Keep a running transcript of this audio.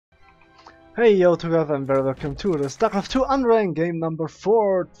Hey yo together and very welcome to the StarCraft 2 Unranked game number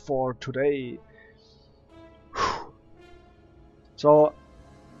 4 for today. So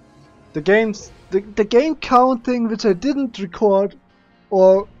the game counting, which I didn't record,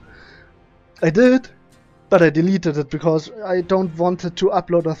 or I did, but I deleted it because I don't want it to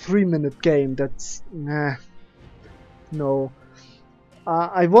upload a 3-minute game. That's nah, no.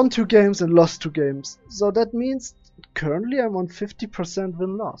 I won 2 games and lost 2 games, so that means currently I'm on 50%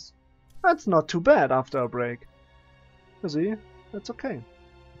 win-loss. That's not too bad after a break. You see, that's okay.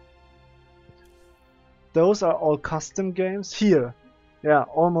 Those are all custom games. Here, yeah,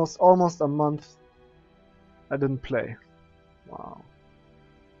 almost a month I didn't play. Wow.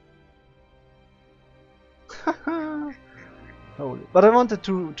 Holy. But I wanted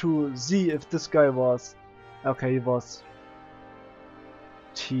to see if this guy was okay. He was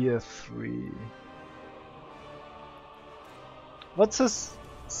tier 3. What's his?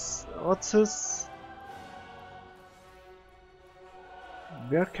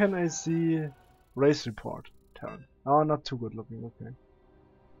 Where can I see race report? Turn. Oh, not too good looking. Okay.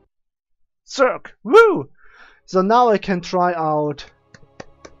 Circ. Woo! So now I can try out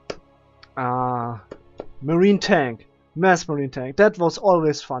marine tank, mass marine tank. That was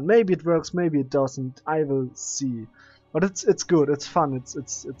always fun. Maybe it works, maybe it doesn't. I will see. But it's good. It's fun.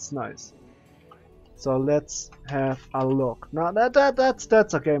 It's nice. So let's have a look. Now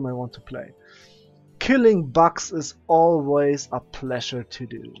that's a game I want to play. Killing bugs is always a pleasure to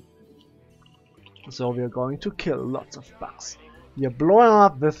do. So we're going to kill lots of bugs. You're blowing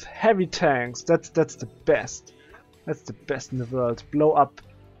up with heavy tanks. That's the best. That's the best in the world. Blow up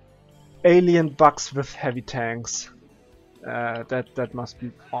alien bugs with heavy tanks. That must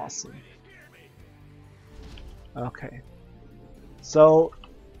be awesome. Okay. So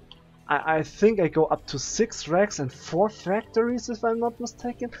I think I go up to 6 racks and 4 factories if I'm not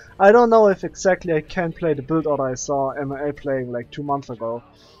mistaken. I don't know if exactly I can play the build order I saw MA playing like 2 months ago.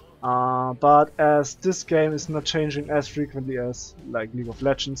 But as this game is not changing as frequently as like League of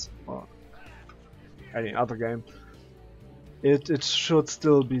Legends or any other game, it should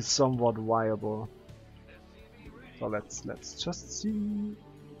still be somewhat viable. So let's just see.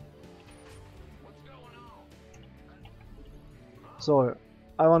 So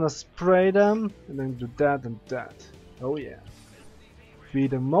I wanna spray them and then do that and that. Oh yeah. Be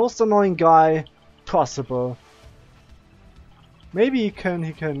the most annoying guy possible. Maybe he can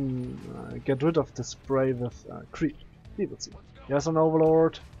get rid of the spray with creep. We will see. Yes, an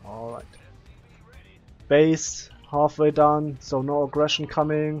overlord. Alright. Base halfway done, so no aggression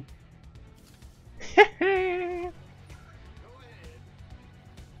coming.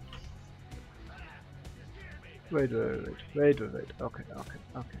 Wait. Okay.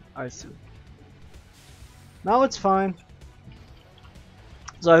 I see. Now it's fine.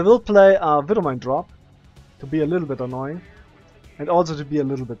 So I will play a Widowmine drop to be a little bit annoying and also to be a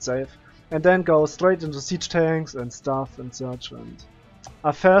little bit safe, and then go straight into siege tanks and stuff and such, and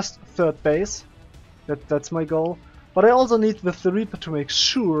a fast 3rd base. That's my goal. But I also need with the Reaper to make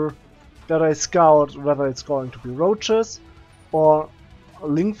sure that I scout whether it's going to be roaches or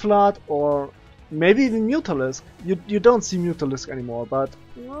Link Flood or maybe even Mutalisk. You don't see Mutalisk anymore, but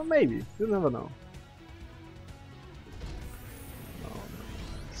well, maybe. You never know.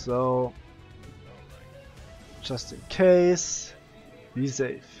 So, just in case, be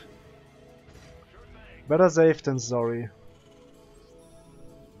safe. Better safe than sorry.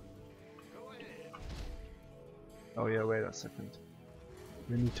 Oh yeah, wait a second.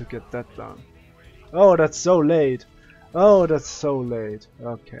 We need to get that done. Oh, that's so late. Oh, that's so late.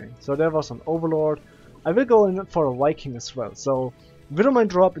 Okay, so there was an Overlord. I will go in for a Viking as well. So, Widowmine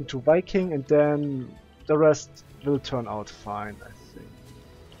drop into Viking and then the rest will turn out fine, I think.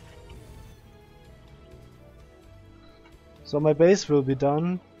 So my base will be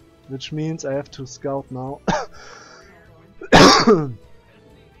done, which means I have to scout now.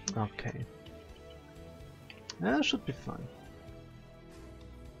 Okay. Yeah, should be fine.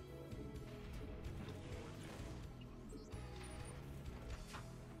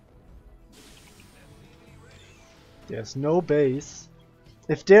 There's no base.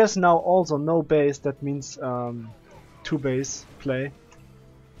 If there's now also no base, that means 2 base play.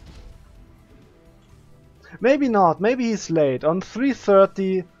 Maybe not, maybe he's late. On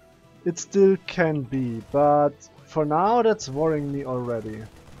 3:30 it still can be, but for now that's worrying me already.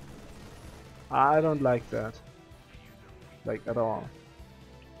 I don't like that. Like at all.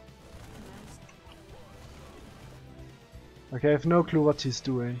 Okay, I have no clue what he's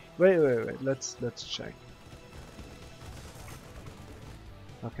doing. Wait, let's check.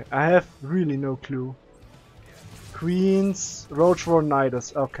 Okay, I have really no clue. Queens, Roach War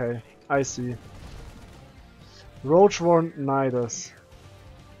Nidus, okay. I see. Roach Warren Nidus.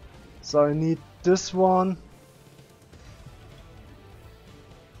 So I need this one.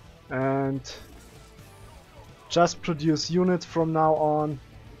 And just produce units from now on.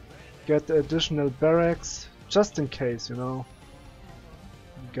 Get the additional barracks, just in case, you know.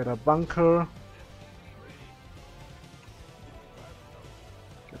 Get a bunker.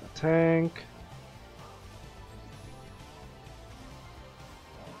 Get a tank.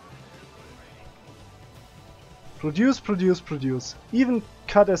 Produce, produce, produce. Even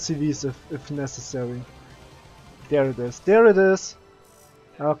cut SCVs if necessary. There it is, there it is.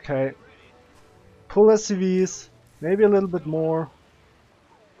 Okay. Pull SCVs, maybe a little bit more.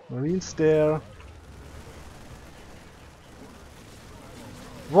 Marines there.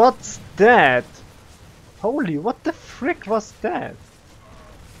 What's that? Holy, what the frick was that?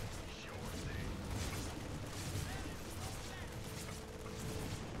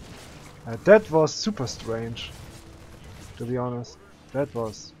 That was super strange, to be honest. That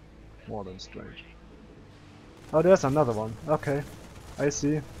was more than strange. Oh, there's another one. Okay, I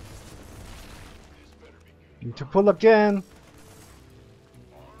see. Need to pull again.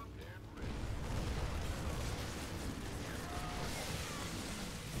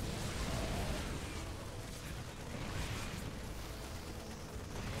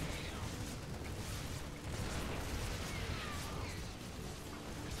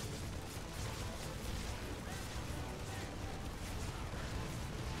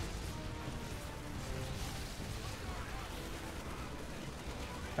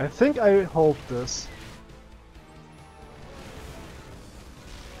 I think I hold this.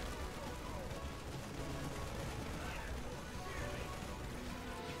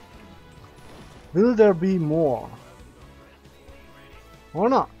 Will there be more? Or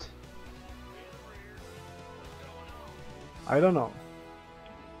not? I don't know.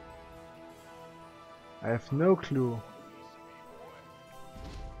 I have no clue.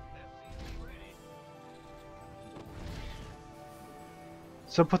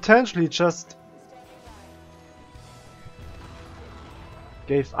 So potentially just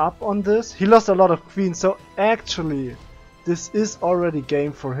gave up on this. He lost a lot of queens, so actually this is already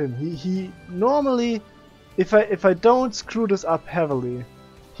game for him. He normally, if I don't screw this up heavily,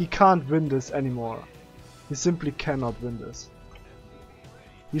 he can't win this anymore. He simply cannot win this.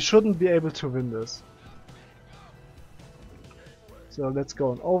 He shouldn't be able to win this. So let's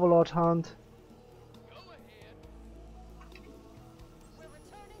go on Overlord hunt.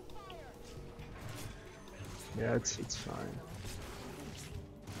 Yeah, it's fine.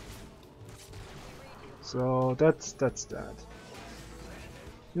 So that's that.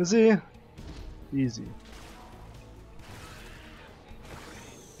 You see? Easy.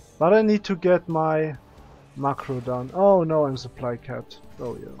 But I need to get my macro done. Oh no, I'm supply capped.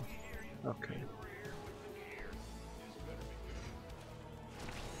 Oh yeah. Okay.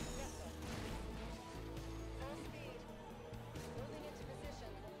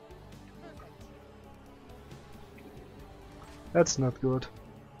 That's not good.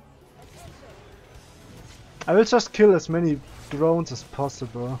 I will just kill as many drones as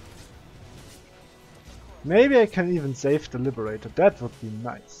possible. Maybe I can even save the Liberator. That would be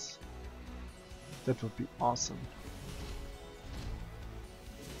nice. That would be awesome.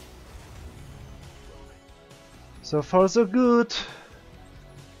 So far so good,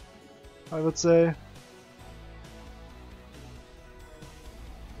 I would say.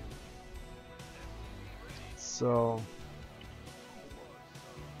 So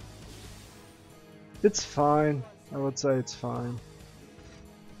it's fine. I would say it's fine.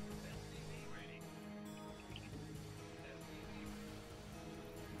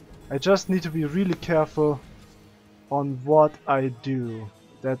 I just need to be really careful on what I do.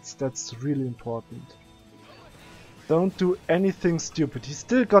 That's really important. Don't do anything stupid. He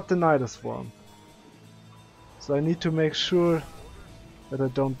still got the Nidus Swarm. So I need to make sure that I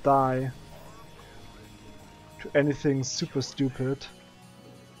don't die to anything super stupid.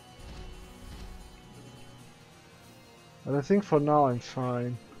 But I think for now I'm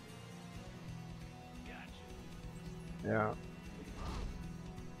fine. Yeah.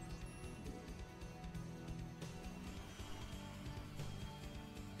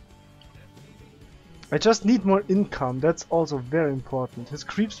 I just need more income, that's also very important. His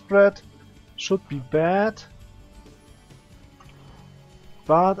creep spread should be bad.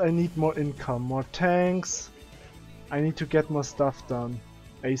 But I need more income, more tanks. I need to get more stuff done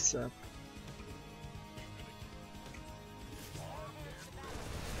ASAP.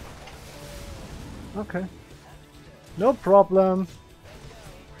 Okay. No problem.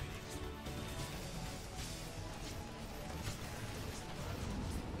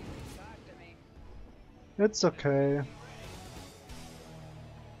 It's okay.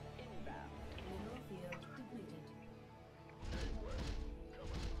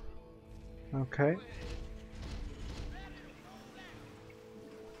 Okay.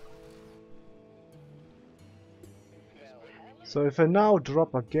 So if I now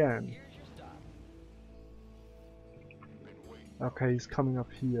drop again. Okay, he's coming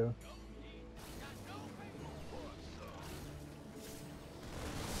up here.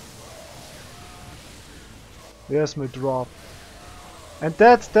 There's my drop. And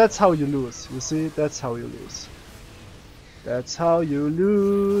that's how you lose. You see? That's how you lose. That's how you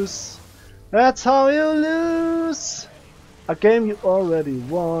lose. That's how you lose. A game you already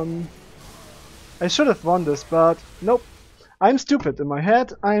won. I should have won this, but nope. I'm stupid in my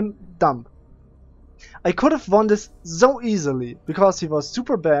head. I'm dumb. I could have won this so easily because he was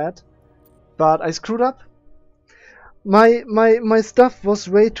super bad, but I screwed up. My stuff was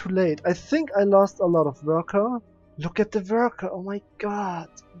way too late. I think I lost a lot of worker. Look at the worker. Oh my god.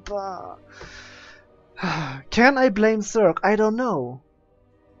 Bah. Can I blame Zerg? I don't know.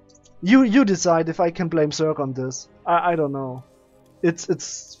 You decide if I can blame Zerg on this. I don't know.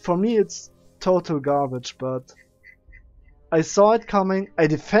 It's for me it's total garbage, but I saw it coming. I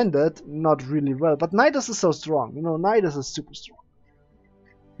defended not really well, but Nidus is so strong. You know, Nidus is super strong.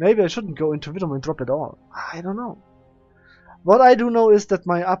 Maybe I shouldn't go into Widowman drop at all. I don't know. What I do know is that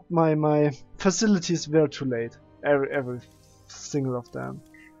my facilities were too late. Every single of them.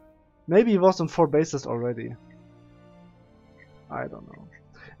 Maybe he was on 4 bases already. I don't know.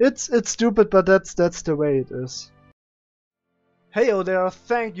 It's stupid, but that's the way it is. Heyo there,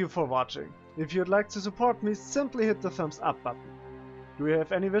 thank you for watching. If you'd like to support me, simply hit the thumbs up button. Do you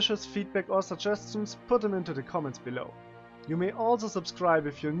have any wishes, feedback or suggestions? Put them into the comments below. You may also subscribe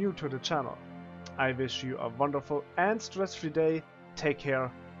if you're new to the channel. I wish you a wonderful and stress-free day. Take care.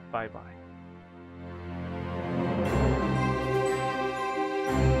 Bye bye.